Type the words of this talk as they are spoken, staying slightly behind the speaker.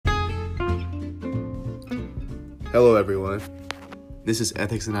Hello everyone, this is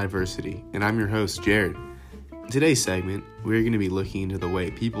Ethics and Diversity, and I'm your host, Jared. In today's segment, we're going to be looking into the way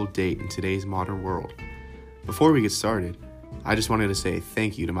people date in today's modern world. Before we get started, I just wanted to say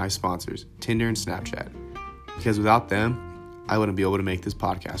thank you to my sponsors, Tinder and Snapchat, because without them, I wouldn't be able to make this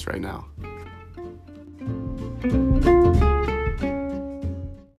podcast right now.